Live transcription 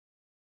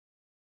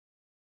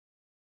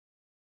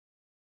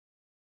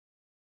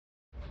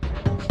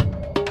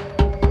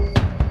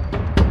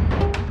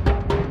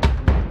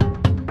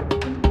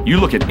You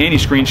look at any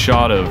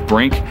screenshot of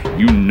Brink,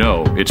 you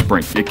know it's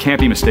Brink. It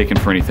can't be mistaken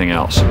for anything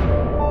else.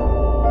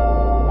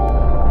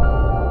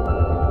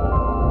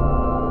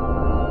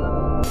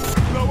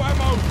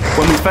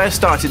 When we first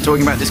started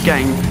talking about this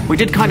game, we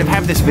did kind of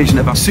have this vision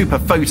of a super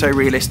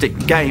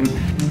photorealistic game.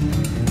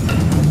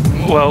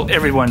 Well,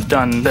 everyone's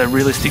done the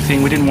realistic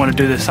thing. We didn't want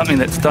to do something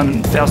that's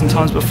done 1,000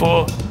 times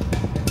before.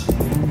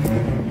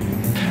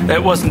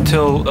 It wasn't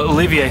until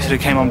Olivier sort of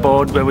came on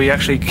board where we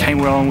actually came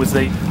along with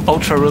the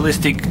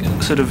ultra-realistic,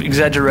 sort of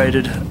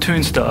exaggerated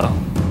toon style.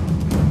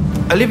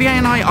 Olivier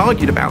and I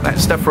argued about that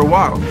stuff for a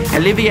while.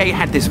 Olivier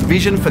had this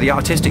vision for the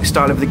artistic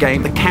style of the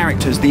game, the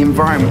characters, the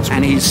environments,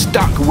 and he's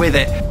stuck with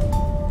it.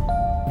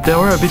 They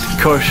were a bit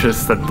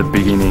cautious at the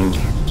beginning.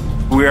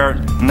 We are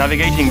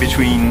navigating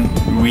between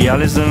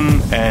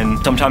realism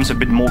and sometimes a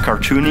bit more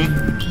cartoony.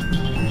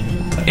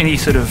 Any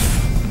sort of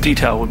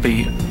detail would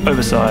be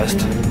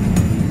oversized.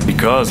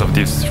 Because of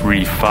this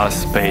really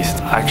fast-paced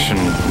action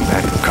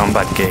and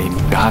combat game,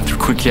 you have to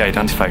quickly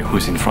identify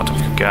who's in front of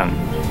your gun.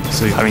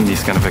 So having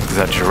this kind of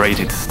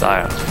exaggerated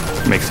style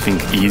makes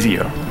things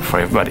easier for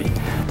everybody.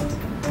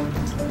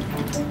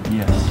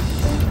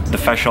 Yes. The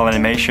facial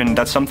animation,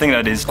 that's something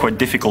that is quite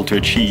difficult to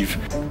achieve.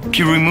 If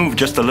you remove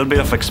just a little bit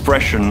of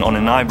expression on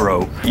an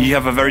eyebrow, you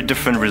have a very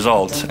different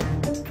result.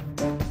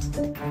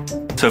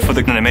 So for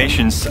the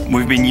animations,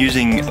 we've been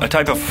using a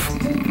type of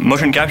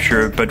motion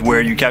capture, but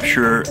where you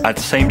capture at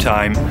the same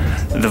time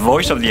the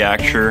voice of the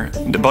actor,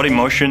 the body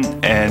motion,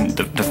 and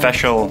the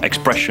facial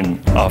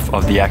expression of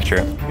the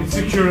actor.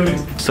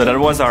 So that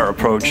was our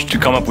approach, to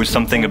come up with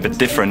something a bit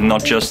different,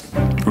 not just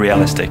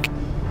realistic.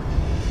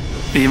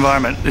 The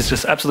environment is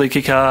just absolutely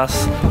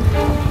kick-ass.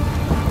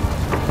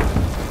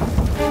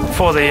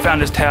 For the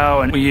Founders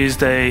Tower, we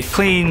used a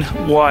clean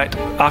white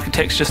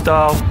architecture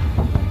style.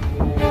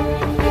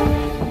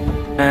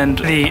 And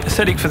the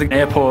aesthetic for the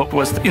airport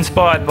was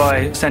inspired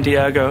by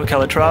Santiago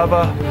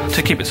Calatrava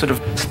to keep it sort of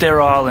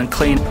sterile and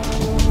clean.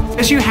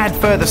 As you head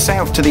further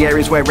south to the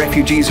areas where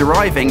refugees are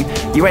arriving,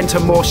 you enter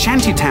more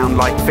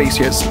shantytown-like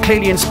features,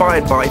 clearly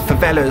inspired by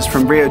favelas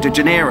from Rio de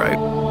Janeiro.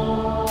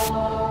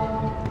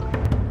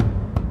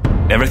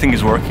 Everything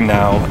is working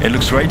now. It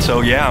looks great,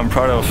 so yeah, I'm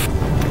proud of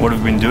what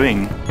we've been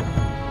doing.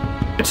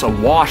 It's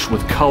awash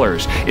with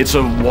colors. It's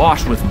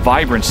awash with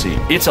vibrancy.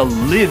 It's a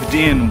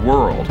lived-in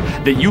world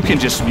that you can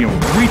just,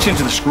 reach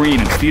into the screen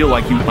and feel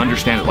like you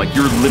understand it, like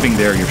you're living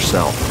there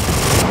yourself.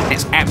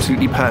 It's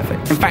absolutely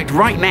perfect. In fact,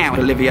 right now,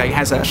 Olivier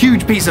has a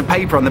huge piece of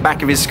paper on the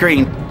back of his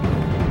screen.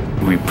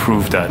 We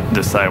proved that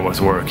the style was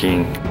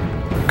working.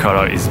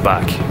 Color is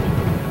back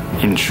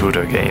in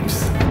shooter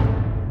games.